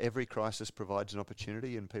 every crisis provides an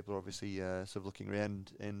opportunity and people are obviously sort of looking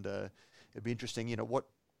around and it'd be interesting, what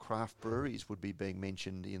craft breweries would be being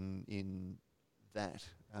mentioned in that...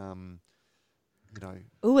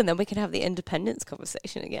 Oh, and then we can have the independence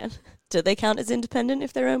conversation again. Do they count as independent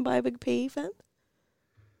if they're owned by a big PE firm?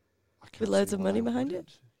 With loads of money behind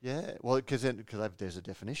it? Yeah, well, because there's a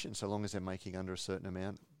definition. So long as they're making under a certain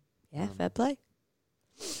amount Yeah, fair play.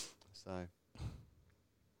 So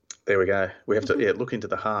there we go. We have to look into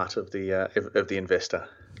the heart of the investor.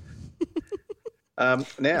 Now,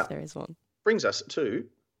 If there is one. brings us to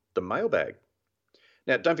the mailbag.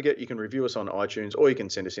 Now, don't forget you can review us on iTunes, or you can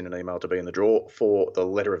send us in an email to be in the draw for the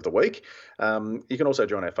letter of the week. You can also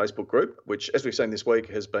join our Facebook group, which, as we've seen this week,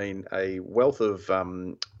 has been a wealth of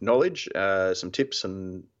knowledge, some tips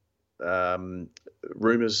and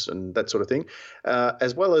rumours and that sort of thing,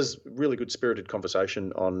 as well as really good spirited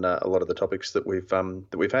conversation on a lot of the topics that we've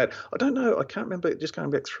had. I don't know, I can't remember. Just going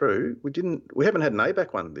back through, we haven't had an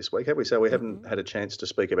ABAC one this week, have we? So we haven't had a chance to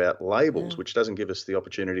speak about labels, which doesn't give us the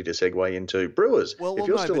opportunity to segue into brewers. If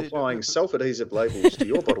you're still applying self-adhesive labels to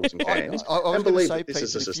your bottles and cans, I was and going to believe say, that this Pete,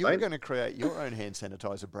 is a if you sustainable. were going to create your own hand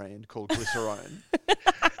sanitizer brand called Glycerone,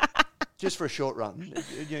 just for a short run,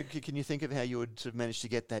 can you think of how you would sort of manage to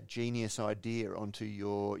get that genius idea onto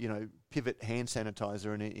your, pivot hand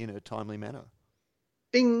sanitizer in a timely manner?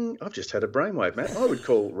 Ding! I've just had a brainwave, Matt. I would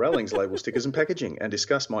call Rallings label stickers and packaging and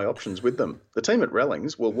discuss my options with them. The team at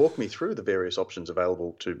Rallings will walk me through the various options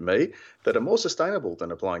available to me that are more sustainable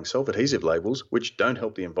than applying self-adhesive labels, which don't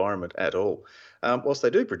help the environment at all. Whilst they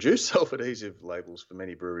do produce self-adhesive labels for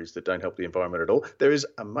many breweries that don't help the environment at all, there is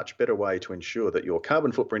a much better way to ensure that your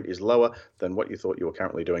carbon footprint is lower than what you thought you were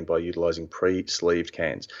currently doing by utilising pre-sleeved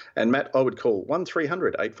cans. And Matt, I would call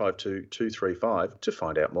 1300 852 235 to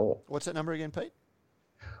find out more. What's that number again, Pete?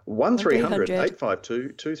 1300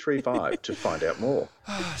 852 235 to find out more.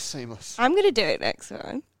 Seamless. I'm going to do it next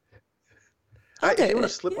time. Hey, if you want to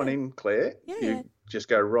slip one in, Claire, you just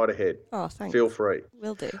go right ahead. Oh, thanks. Feel free.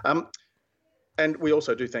 Will do. And we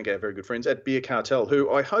also do thank our very good friends at Beer Cartel, who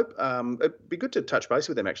I hope it'd be good to touch base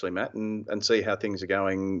with them actually, Matt, and see how things are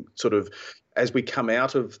going sort of as we come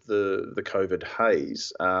out of the COVID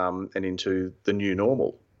haze and into the new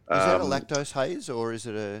normal. Is that a lactose haze or is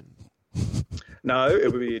it a... No,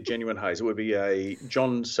 it would be a genuine haze. It would be a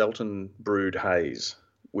John Selton brewed haze,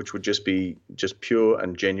 which would just be pure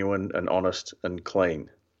and genuine and honest and clean,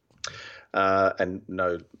 and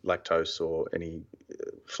no lactose or any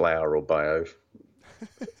flour or bio.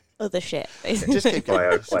 Other shit, basically. Just keep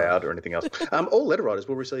bio cloud or anything else. All letter writers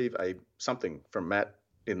will receive something from Matt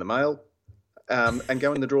in the mail. And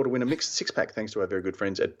go in the draw to win a mixed six-pack thanks to our very good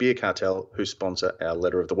friends at Beer Cartel, who sponsor our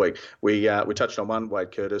letter of the week. We touched on one,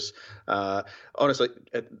 Wade Curtis. Honestly,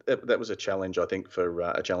 that was a challenge, I think, for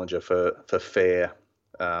a challenger for fair.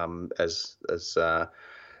 So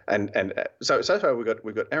far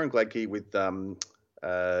we've got Aaron Gladkey with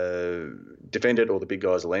Defend It or the Big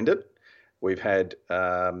Guys Lend It. We've had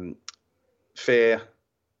fair.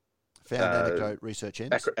 Found Anecdote Research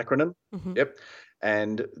Ends. Acronym. Mm-hmm. Yep.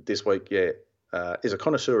 And this week, is a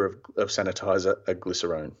connoisseur of sanitizer, a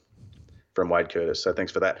Glycerone from Wade Curtis. So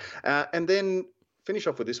thanks for that. And then finish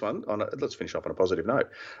off with this one. Let's finish off on a positive note.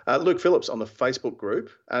 Luke Phillips on the Facebook group.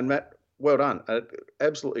 And Matt, well done.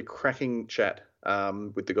 Absolutely cracking chat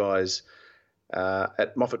with the guys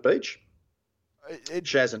at Moffat Beach.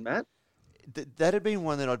 Shaz and Matt. That had been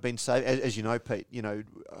one that I'd been saving, as you know, Pete,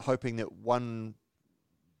 hoping that one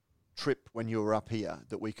trip when you were up here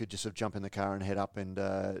that we could just sort of jump in the car and head up and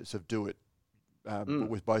sort of do it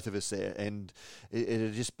with both of us there. And it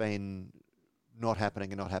had just been not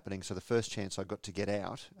happening. So the first chance I got to get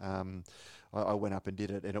out, I went up and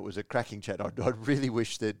did it, and it was a cracking chat. I'd really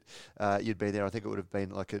wish that you'd be there. I think it would have been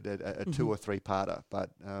like a 2 or 3 parter, but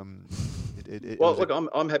I'm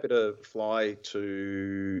happy to fly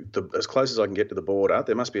to as close as I can get to the border.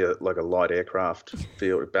 There must be a light aircraft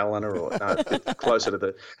field, Ballina or closer to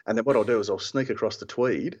the. And then what I'll do is I'll sneak across the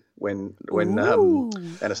Tweed when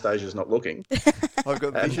Anastasia's not looking. I've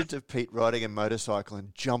got visions of Pete riding a motorcycle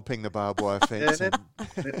and jumping the barbed wire fence. I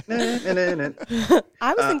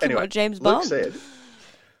was thinking about James Bond. Luke said,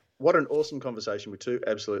 what an awesome conversation with two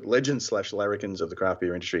absolute legends / larrikins of the craft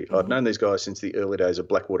beer industry. Mm-hmm. I've known these guys since the early days of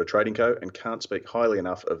Blackwater Trading Co. and can't speak highly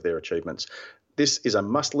enough of their achievements. This is a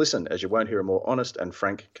must listen, as you won't hear a more honest and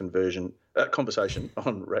frank conversation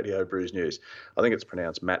on Radio Brews News. I think it's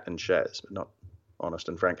pronounced Matt and Shaz, but not honest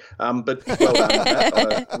and frank. But well done,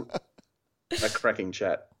 Matt. A cracking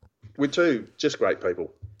chat with two just great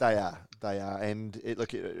people. They are, and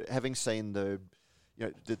having seen the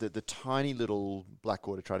tiny little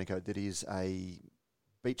Blackwater Trading Co. that is a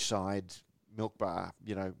beachside milk bar,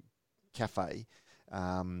 cafe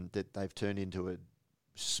that they've turned into a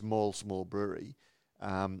small brewery,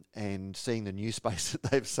 and seeing the new space that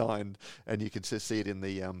they've signed, and you can see it in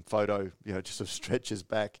the photo, just sort of stretches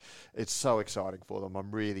back. It's so exciting for them.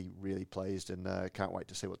 I'm really, really pleased, and can't wait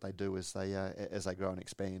to see what they do as they grow and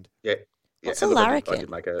expand. Yeah. What's a look, I larrikin? did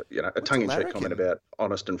make a What's a tongue-in-cheek comment larrikin? about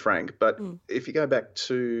honest and frank, but if you go back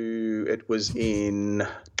to it was in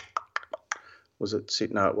was it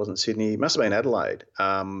Sydney? No, it wasn't Sydney. It must have been Adelaide.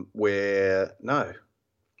 Where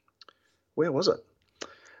was it?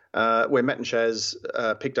 Where Matt and Shaz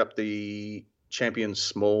picked up the champion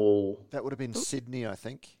small That would have been Sydney, I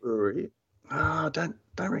think. brewery. Don't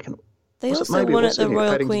reckon. They Was it also maybe won it at was the Sydney,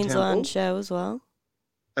 Royal Paddington Town Hall? Queensland show as well.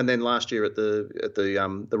 And then last year at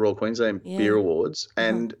the Royal Queensland Yeah. Beer Awards,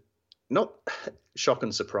 and not shock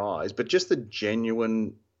and surprise, but just the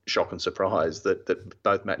genuine shock and surprise that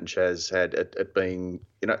both Matt and Shaz had at being,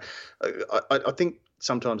 I think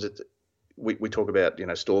sometimes we talk about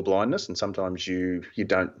store blindness, and sometimes you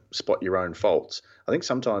don't spot your own faults. I think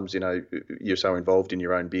sometimes you're so involved in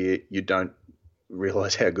your own beer you don't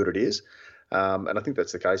realise how good it is. And I think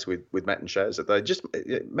that's the case with Matt and Shaz,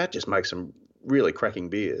 that Matt just makes some really cracking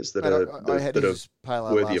beers that I had his pale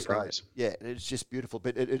ale worthy of last night. praise. Yeah, it's just beautiful.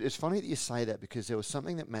 But it's funny that you say that, because there was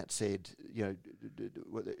something that Matt said.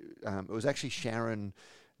 It was actually Sharon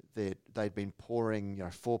that they'd been pouring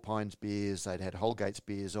 4 Pines beers. They'd had Holgate's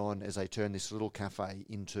beers on as they turned this little cafe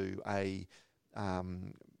into a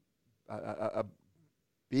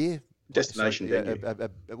beer Destination venue.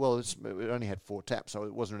 It only had 4 taps, so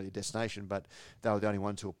it wasn't really a destination, but they were the only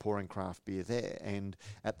ones who were pouring craft beer there. And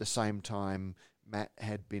at the same time, Matt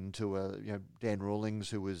had been to Dan Rawlings,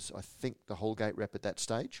 who was, I think, the Holgate rep at that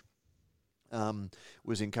stage,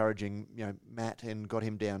 was encouraging Matt, and got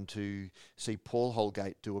him down to see Paul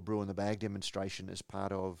Holgate do a brew in the bag demonstration as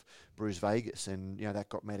part of Brews Vegas, and that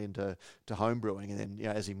got Matt into home brewing. And then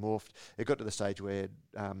as he morphed, it got to the stage where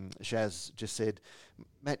Shaz just said,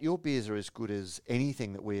 "Matt, your beers are as good as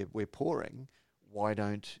anything that we're pouring. Why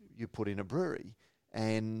don't you put in a brewery?"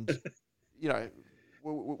 And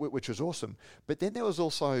which was awesome. But then there was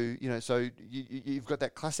also, so you've got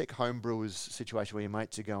that classic home brewers situation where your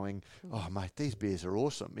mates are going, "Oh, mate, these beers are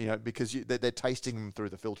awesome," because they're tasting them through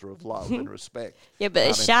the filter of love and respect. Yeah, but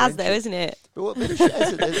it's and Shaz though, friendship. isn't it? But what bit of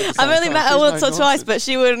Shaz at the same I've only time? met her She's once no or twice, nonsense. but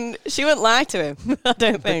she wouldn't lie to him. I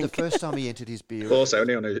don't But think. the first time he entered his beer, Also,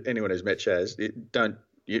 anyone who's met Shaz,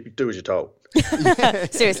 you do as you're told.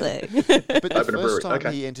 Seriously. but the Open a brewery, first time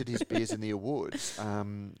okay. he entered his beers in the awards,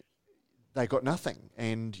 they got nothing,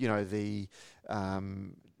 and they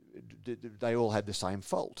all had the same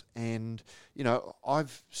fault. And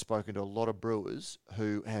I've spoken to a lot of brewers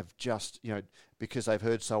who have just because they've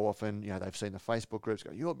heard so often, they've seen the Facebook groups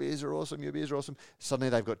go, "Your beers are awesome, your beers are awesome."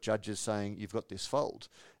 Suddenly they've got judges saying, "You've got this fault,"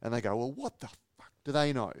 and they go, "Well, what the fuck do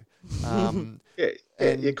they know?"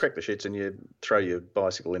 You crack the shits and you throw your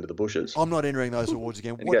bicycle into the bushes. I'm not entering those awards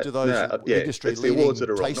again. And What you do go, those "No, yeah, industry it's the leading awards that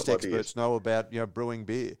are wrong, taste not my beers." experts know about brewing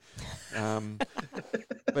beer?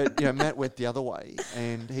 But Matt went the other way,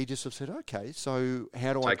 and he just sort of said, "Okay, so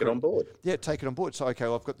how do I Take it on board. Yeah, take it on board. So okay,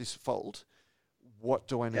 well, I've got this fault. What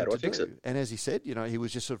do I need to fix do?" it? And as he said, he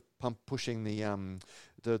was just sort of pushing the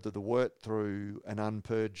wort through an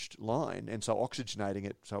unpurged line, and so oxygenating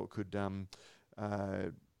it so it could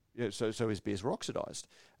so his beers were oxidised,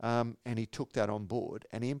 and he took that on board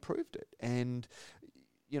and he improved it. And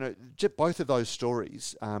both of those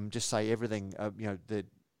stories just say everything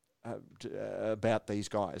about these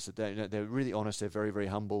guys, that they're really honest, they're very, very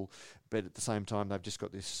humble, but at the same time they've just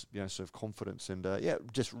got this sort of confidence, and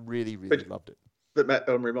just really, really loved it. But Matt,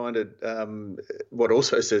 I'm reminded what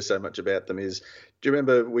also says so much about them is, do you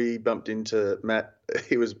remember we bumped into Matt?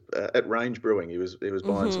 He was at Range Brewing. He was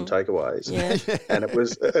buying some takeaways, and it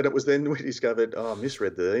was then we discovered, I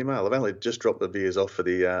misread the email. I've only just dropped the beers off for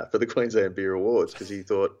the Queensland Beer Awards, because he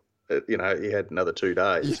thought, he had another 2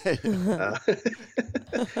 days, and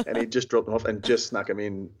he just dropped them off and just snuck them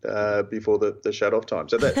in before the shut-off time.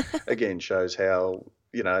 So that again shows how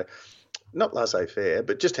not laissez-faire,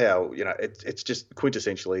 but just how it's just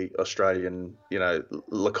quintessentially Australian,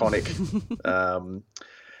 laconic,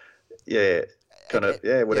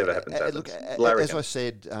 whatever happens. Look, as I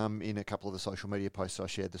said in a couple of the social media posts I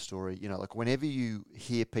shared the story, like whenever you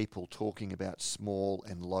hear people talking about small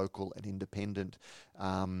and local and independent,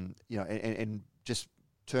 and just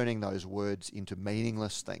turning those words into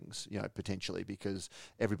meaningless things, potentially, because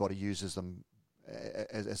everybody uses them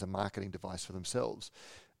as a marketing device for themselves.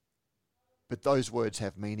 But those words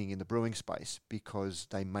have meaning in the brewing space because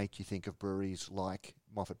they make you think of breweries like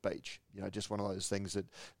Moffat Beach. Just one of those things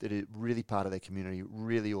that are really part of their community,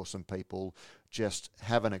 really awesome people, just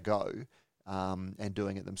having a go and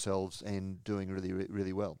doing it themselves and doing really,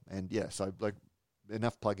 really well. And so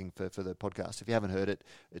enough plugging for the podcast. If you haven't heard it,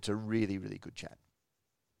 it's a really, really good chat.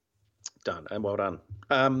 Done, and well done.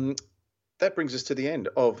 That brings us to the end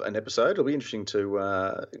of an episode. It'll be interesting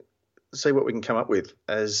to see what we can come up with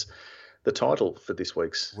as the title for this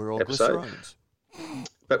week's We're all episode. glycerones.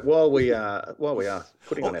 But while we are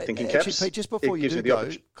putting on our thinking caps, actually, Pete, just before it you gives do me the go,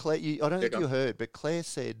 opportunity. Claire, I don't think you heard, but Claire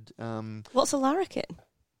said, What's a larrikin?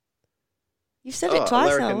 You've said it A twice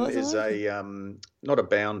now. larrikin What's is larrikin? not a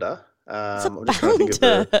bounder. It's a I'm just trying to think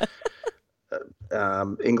of bounder.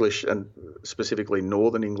 the English and specifically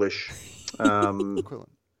Northern English.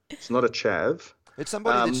 equivalent. It's not a chav. It's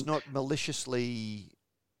somebody that's not maliciously.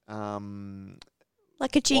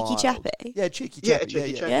 Like a cheeky wild. chappy. Yeah, cheeky Yeah, a chappy.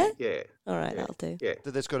 cheeky yeah, chappy. Yeah? Yeah, All right, Yeah. that'll do. yeah.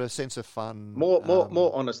 That's got a sense of fun.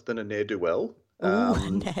 More honest than a ne'er-do-well.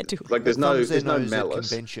 Ne'er-do-well. Like there's Thumbs their no nose at malice,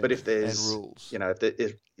 convention but if there's and rules. you know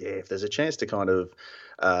if there's a chance to kind of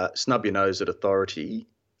snub your nose at authority,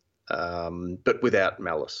 but without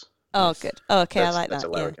malice. Oh, good. Oh, okay, I That's- like that's that.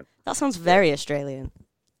 a Yeah. larrikin. That sounds very Australian.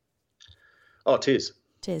 Oh, it is.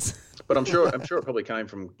 Tis. But I'm sure it probably came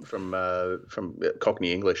from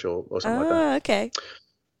Cockney English or something like that. Oh, okay.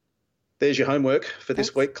 There's your homework for this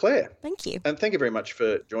Thanks. week, Claire. Thank you. And thank you very much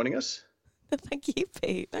for joining us. Thank you,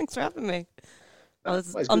 Pete. Thanks for having me. I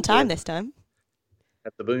was Always on good time to this time.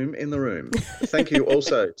 have the boom in the room. Thank you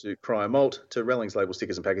also to Cryer Malt, to Rellings Label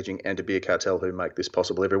Stickers and Packaging, and to Beer Cartel who make this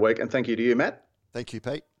possible every week. And thank you to you, Matt. Thank you,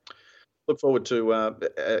 Pete. Look forward to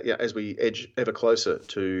as we edge ever closer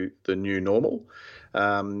to the new normal.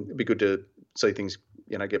 It'd be good to see things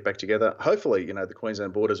get back together. Hopefully, the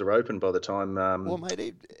Queensland borders are open by the time Well, mate,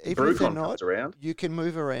 even if they're BrewCon not, comes around. you can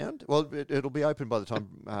move around. Well, it'll be open by the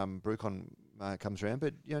time BrewCon comes around.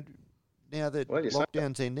 But now that Well, you say that.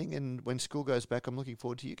 lockdown's ending and when school goes back, I'm looking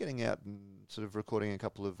forward to you getting out and sort of recording a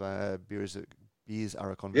couple of beers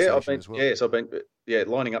are a conversation as well. I've been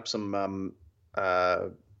lining up some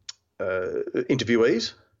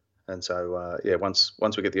interviewees, and so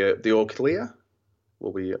once we get the all clear,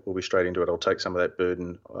 we'll be straight into it. I'll take some of that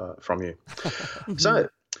burden from you. So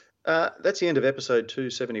that's the end of episode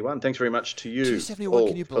 271. Thanks very much to you. 271, all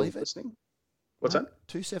can you for believe it? listening. What's Right? that?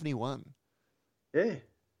 271. Yeah.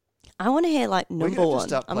 I want to hear like We're number going to one.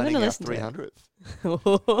 start I'm going planning to our listen to it.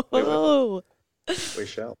 300th. Oh. We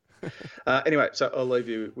shall. Anyway, so I'll leave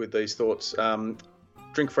you with these thoughts.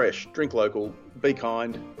 Drink fresh, drink local, be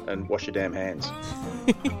kind, and wash your damn hands.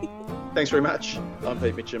 Thanks very much. I'm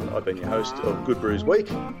Pete Mitchum. I've been your host of Good Brews Week.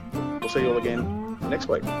 We'll see you all again next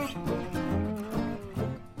week.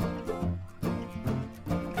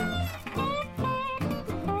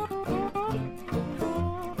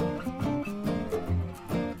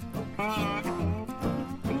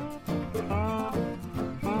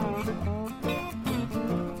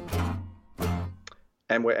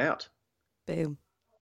 And we're out. Boom.